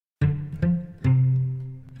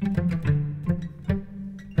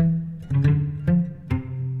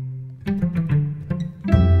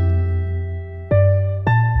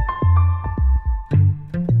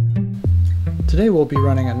Today we'll be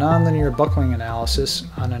running a nonlinear buckling analysis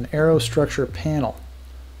on an Aero structure panel.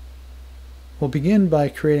 We'll begin by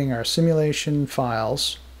creating our simulation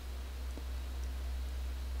files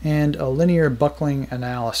and a linear buckling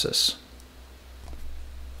analysis.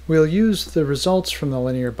 We'll use the results from the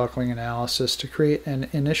linear buckling analysis to create an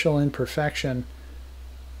initial imperfection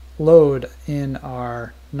load in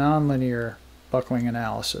our nonlinear buckling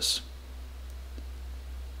analysis.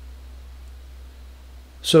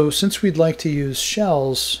 So since we'd like to use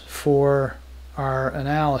shells for our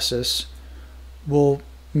analysis, we'll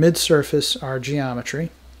mid-surface our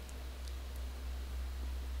geometry.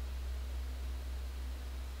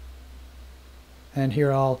 And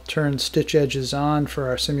here I'll turn stitch edges on for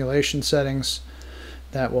our simulation settings.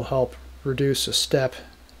 That will help reduce a step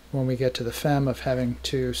when we get to the FEM of having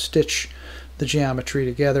to stitch the geometry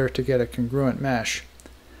together to get a congruent mesh.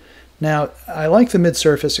 Now, I like the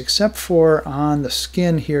mid-surface, except for on the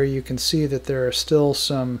skin here you can see that there are still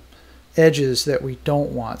some edges that we don't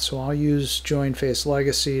want. So I'll use Join Face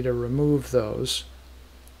Legacy to remove those.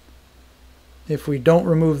 If we don't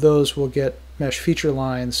remove those, we'll get mesh feature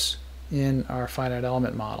lines in our finite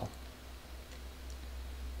element model.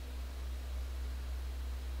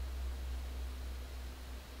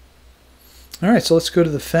 Alright, so let's go to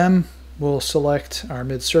the FEM. We'll select our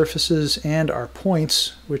mid-surfaces and our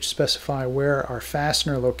points, which specify where our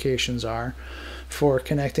fastener locations are for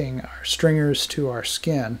connecting our stringers to our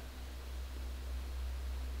skin.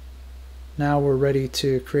 Now we're ready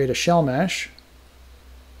to create a shell mesh.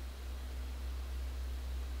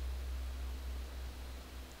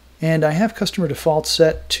 And I have customer default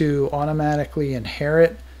set to automatically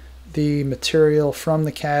inherit the material from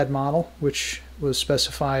the CAD model, which was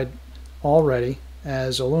specified already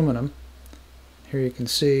as aluminum. Here you can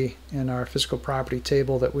see in our physical property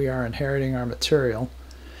table that we are inheriting our material.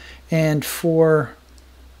 And for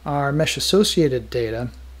our mesh associated data,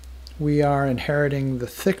 we are inheriting the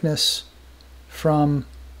thickness from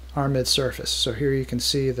our mid-surface. So here you can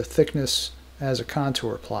see the thickness as a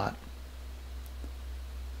contour plot.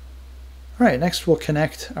 Alright, next we'll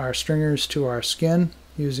connect our stringers to our skin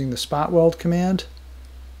using the spot weld command.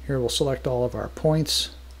 Here we'll select all of our points,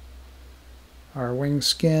 our wing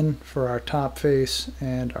skin for our top face,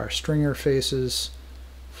 and our stringer faces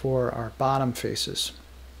for our bottom faces.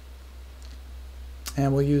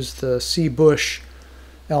 And we'll use the C-bush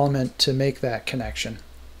element to make that connection.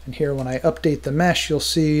 And here when I update the mesh, you'll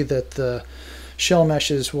see that the shell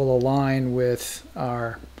meshes will align with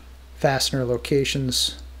our fastener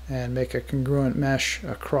locations and make a congruent mesh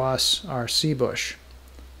across our C-bush.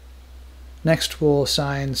 Next we'll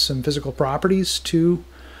assign some physical properties to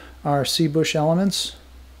our C-bush elements.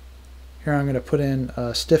 Here I'm going to put in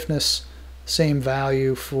a stiffness, same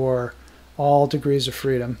value for all degrees of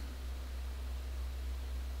freedom.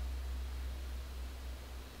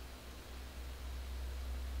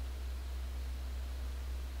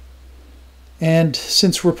 And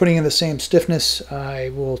since we're putting in the same stiffness, I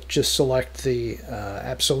will just select the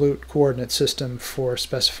absolute coordinate system for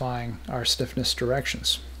specifying our stiffness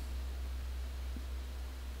directions.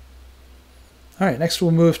 Alright, next we'll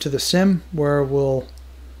move to the sim, where we'll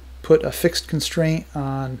put a fixed constraint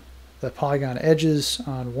on the polygon edges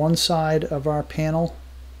on one side of our panel,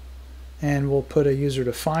 and we'll put a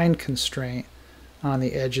user-defined constraint on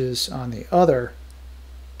the edges on the other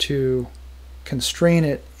to constrain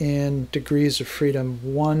it in degrees of freedom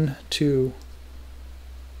 1, 2,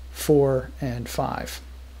 4, and 5.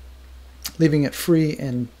 Leaving it free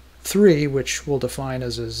in 3, which we'll define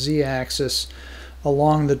as a z-axis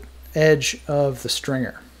along the edge of the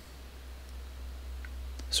stringer.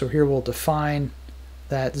 So here we'll define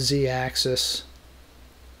that z-axis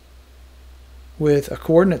with a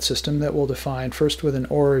coordinate system that we'll define first with an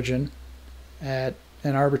origin at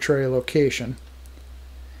an arbitrary location,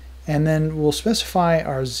 and then we'll specify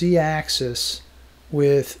our z-axis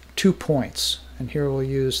with 2 points. And here we'll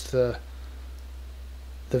use the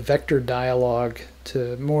vector dialog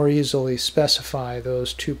to more easily specify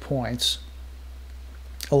those 2 points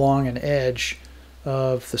along an edge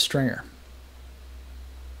of the stringer.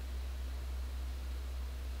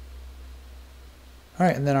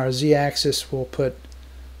 Alright, and then our z-axis we'll put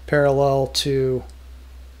parallel to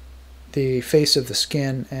the face of the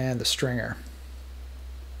skin and the stringer.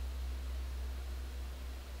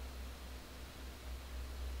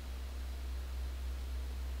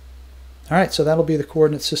 Alright, so that'll be the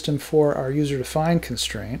coordinate system for our user-defined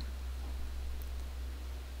constraint.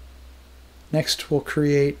 Next we'll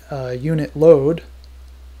create a unit load,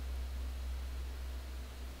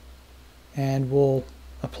 and we'll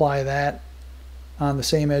apply that on the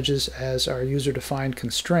same edges as our user-defined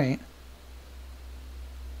constraint.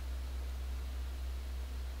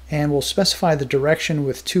 And we'll specify the direction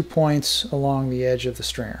with 2 points along the edge of the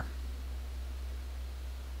stringer.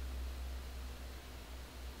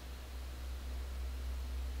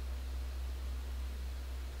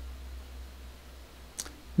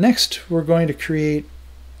 Next, we're going to create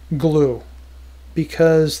glue,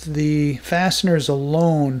 because the fasteners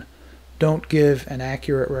alone don't give an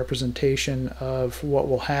accurate representation of what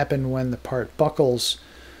will happen when the part buckles.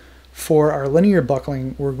 For our linear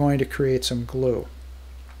buckling, we're going to create some glue.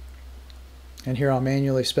 And here I'll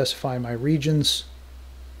manually specify my regions.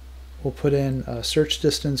 We'll put in a search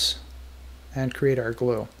distance and create our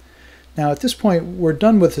glue. Now at this point we're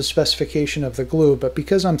done with the specification of the glue, but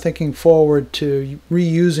because I'm thinking forward to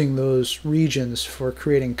reusing those regions for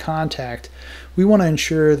creating contact, we want to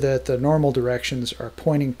ensure that the normal directions are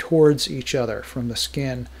pointing towards each other from the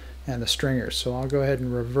skin and the stringers. So I'll go ahead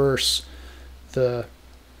and reverse the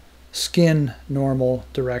skin normal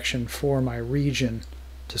direction for my region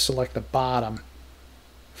to select the bottom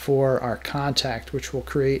for our contact, which we'll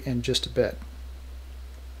create in just a bit.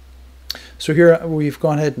 So here we've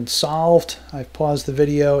gone ahead and solved. I've paused the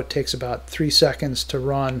video. It takes about 3 seconds to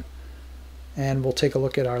run, and we'll take a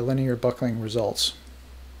look at our linear buckling results.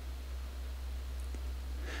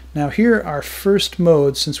 Now here our first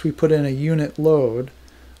mode, since we put in a unit load,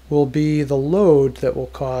 will be the load that will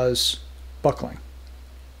cause buckling.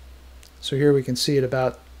 So here we can see at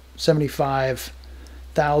about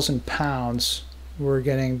 75,000 pounds we're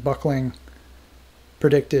getting buckling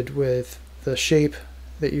predicted with the shape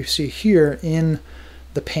that you see here in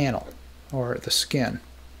the panel or the skin.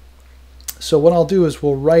 So what I'll do is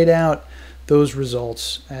we'll write out those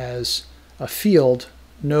results as a field,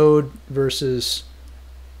 node versus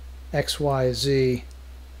XYZ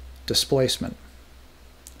displacement.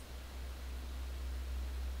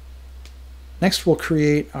 Next we'll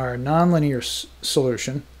create our nonlinear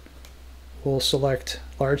solution. We'll select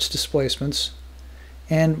large displacements,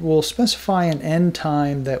 and we'll specify an end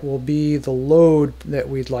time that will be the load that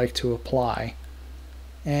we'd like to apply.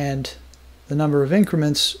 And the number of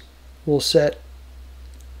increments we'll set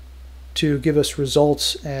to give us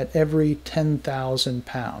results at every 10,000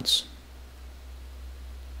 pounds.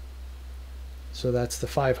 So that's the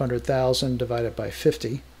 500,000 divided by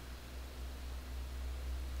 50.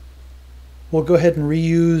 We'll go ahead and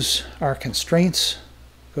reuse our constraints.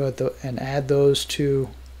 Go ahead and add those to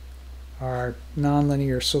our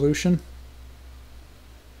nonlinear solution.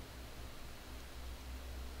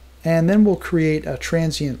 And then we'll create a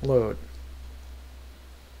transient load.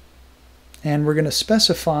 And we're going to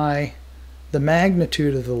specify the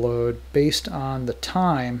magnitude of the load based on the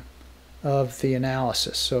time of the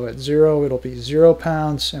analysis. So at 0 it'll be 0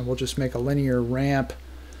 pounds, and we'll just make a linear ramp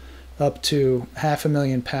up to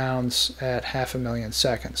 500,000 pounds at 500,000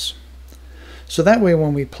 seconds. So that way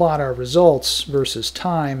when we plot our results versus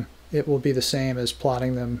time, it will be the same as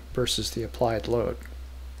plotting them versus the applied load.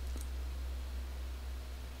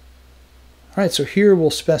 Alright, so here we'll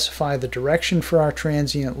specify the direction for our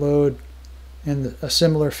transient load in a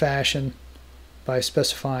similar fashion by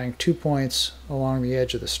specifying 2 points along the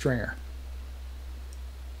edge of the stringer.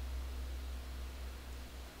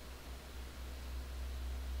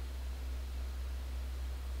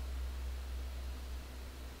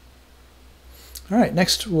 Alright,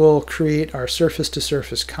 next we'll create our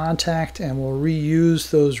surface-to-surface contact, and we'll reuse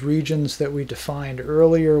those regions that we defined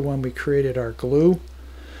earlier when we created our glue.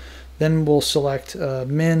 Then we'll select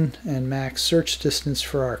min and max search distance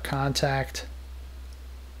for our contact.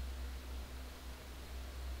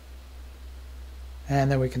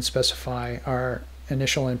 And then we can specify our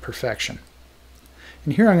initial imperfection.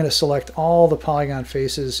 And here I'm going to select all the polygon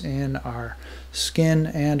faces in our skin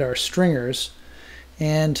and our stringers,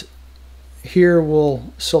 and here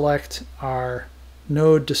we'll select our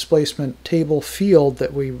node displacement table field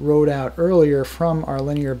that we wrote out earlier from our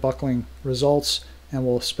linear buckling results, and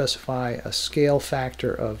we'll specify a scale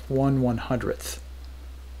factor of 1/100th.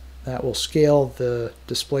 That will scale the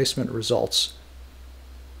displacement results.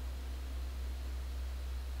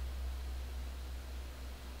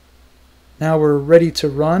 Now we're ready to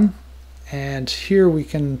run, and here we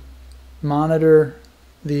can monitor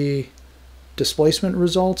the displacement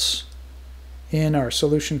results in our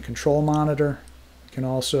solution control monitor. We can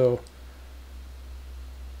also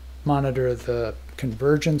monitor the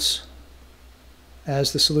convergence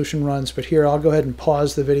as the solution runs, but here I'll go ahead and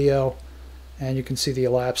pause the video, and you can see the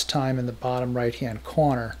elapsed time in the bottom right hand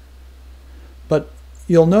corner. But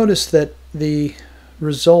you'll notice that the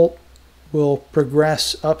result will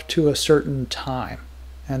progress up to a certain time,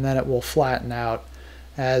 and then it will flatten out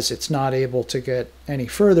as it's not able to get any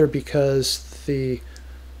further because the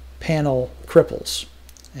panel cripples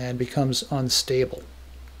and becomes unstable.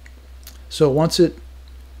 So once it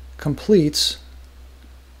completes,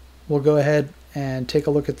 we'll go ahead and take a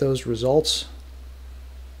look at those results.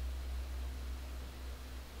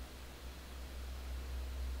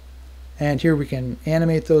 And here we can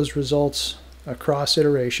animate those results across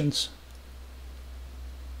iterations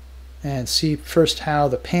and see first how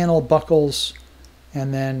the panel buckles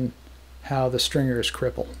and then how the stringers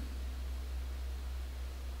cripple.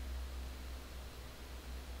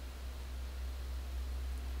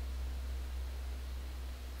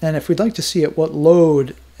 And if we'd like to see at what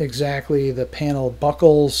load exactly the panel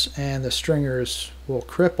buckles and the stringers will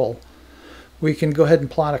cripple, we can go ahead and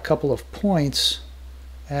plot a couple of points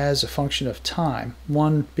as a function of time,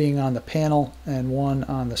 one being on the panel and one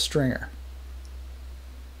on the stringer.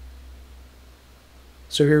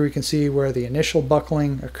 So here we can see where the initial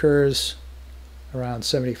buckling occurs around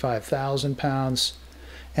 75,000 pounds,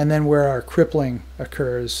 and then where our crippling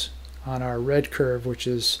occurs on our red curve, which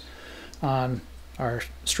is on our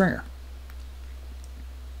stringer.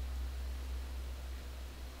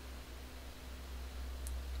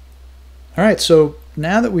 All right, so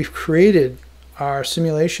now that we've created our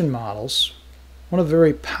simulation models, one of the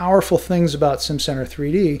very powerful things about Simcenter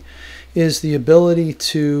 3D is the ability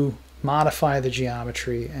to modify the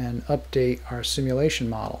geometry and update our simulation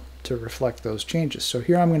model to reflect those changes. So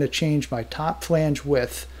here I'm going to change my top flange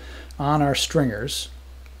width on our stringers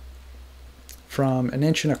from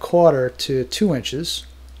 1.25 inches to 2 inches.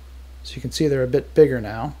 So you can see they're a bit bigger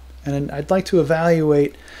now. And I'd like to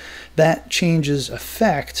evaluate that change's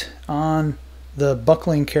effect on the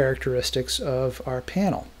buckling characteristics of our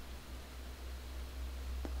panel.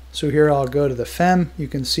 So here I'll go to the FEM. You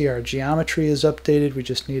can see our geometry is updated. We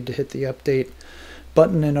just need to hit the update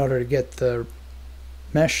button in order to get the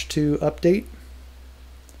mesh to update.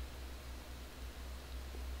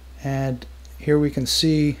 And here we can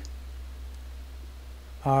see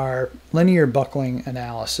our linear buckling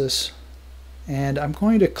analysis. And I'm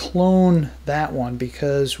going to clone that one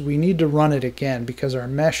because we need to run it again because our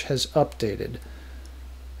mesh has updated.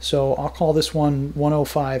 So I'll call this one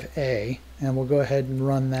 105A, and we'll go ahead and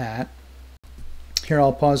run that. Here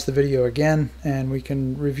I'll pause the video again and we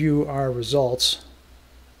can review our results.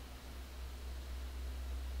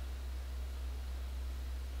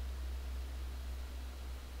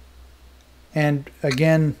 And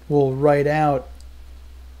again, we'll write out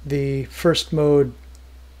the first mode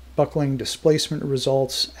buckling displacement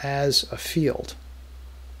results as a field.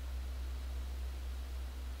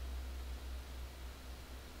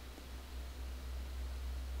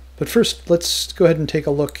 But first, let's go ahead and take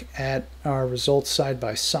a look at our results side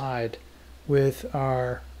by side with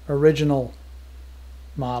our original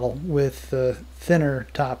model with the thinner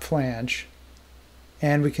top flange.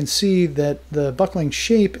 And we can see that the buckling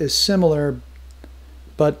shape is similar,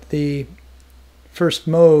 but the first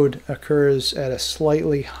mode occurs at a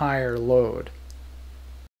slightly higher load.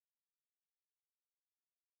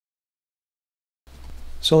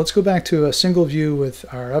 So let's go back to a single view with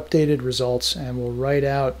our updated results, and we'll write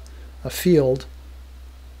out a field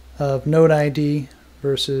of node ID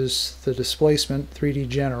versus the displacement, 3D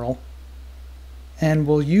general, and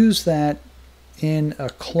we'll use that in a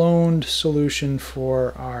cloned solution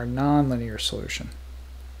for our nonlinear solution.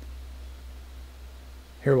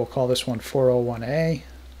 Here we'll call this one 401A,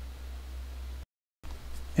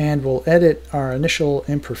 and we'll edit our initial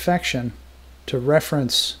imperfection to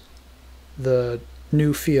reference the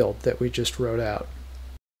new field that we just wrote out.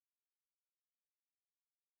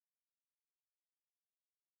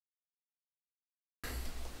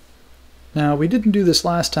 Now, we didn't do this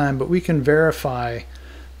last time, but we can verify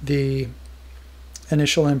the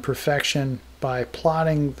initial imperfection by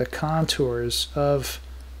plotting the contours of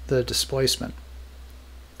the displacement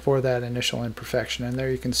for that initial imperfection. And there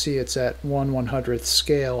you can see it's at 1/100th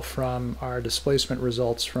scale from our displacement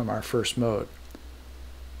results from our first mode.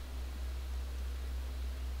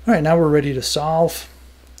 All right, now we're ready to solve.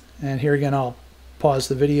 And here again, I'll pause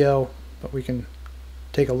the video, but we can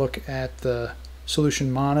take a look at the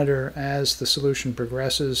solution monitor as the solution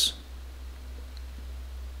progresses.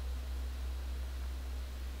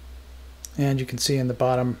 And you can see in the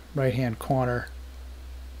bottom right hand corner,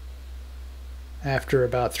 after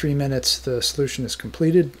about 3 minutes, the solution is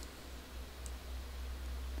completed.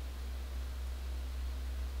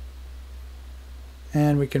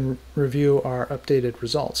 And we can review our updated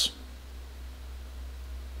results.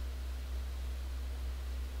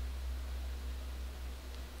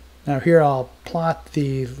 Now here I'll plot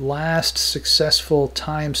the last successful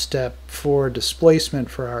time step for displacement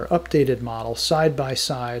for our updated model side by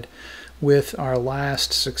side with our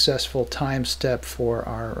last successful time step for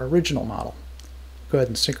our original model. Go ahead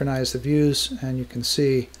and synchronize the views, and you can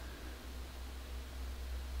see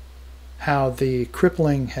how the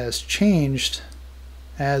crippling has changed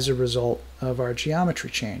as a result of our geometry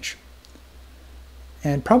change.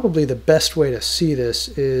 And probably the best way to see this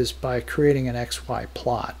is by creating an XY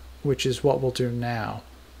plot, which is what we'll do now.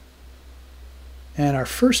 And our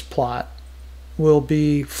first plot will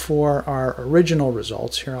be for our original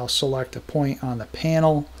results. Here I'll select a point on the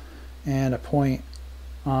panel and a point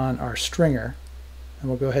on our stringer, and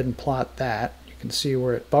we'll go ahead and plot that. You can see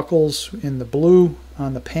where it buckles in the blue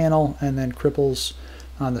on the panel and then cripples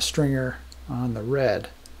on the stringer on the red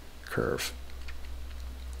curve.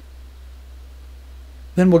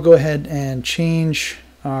 Then we'll go ahead and change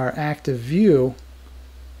our active view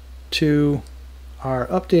to our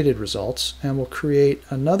updated results, and we'll create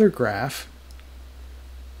another graph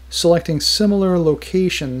selecting similar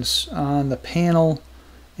locations on the panel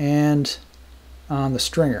and on the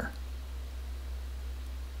stringer.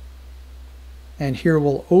 And here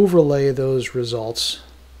we'll overlay those results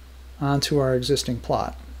onto our existing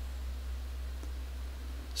plot.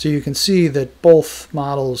 So you can see that both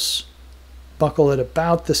models buckle at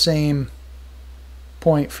about the same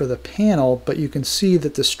point for the panel, but you can see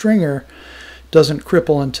that the stringer doesn't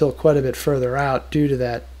cripple until quite a bit further out due to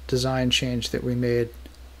that design change that we made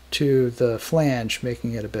to the flange,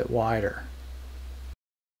 making it a bit wider.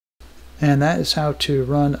 And that is how to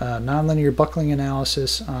run a nonlinear buckling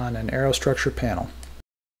analysis on an aerostructure panel.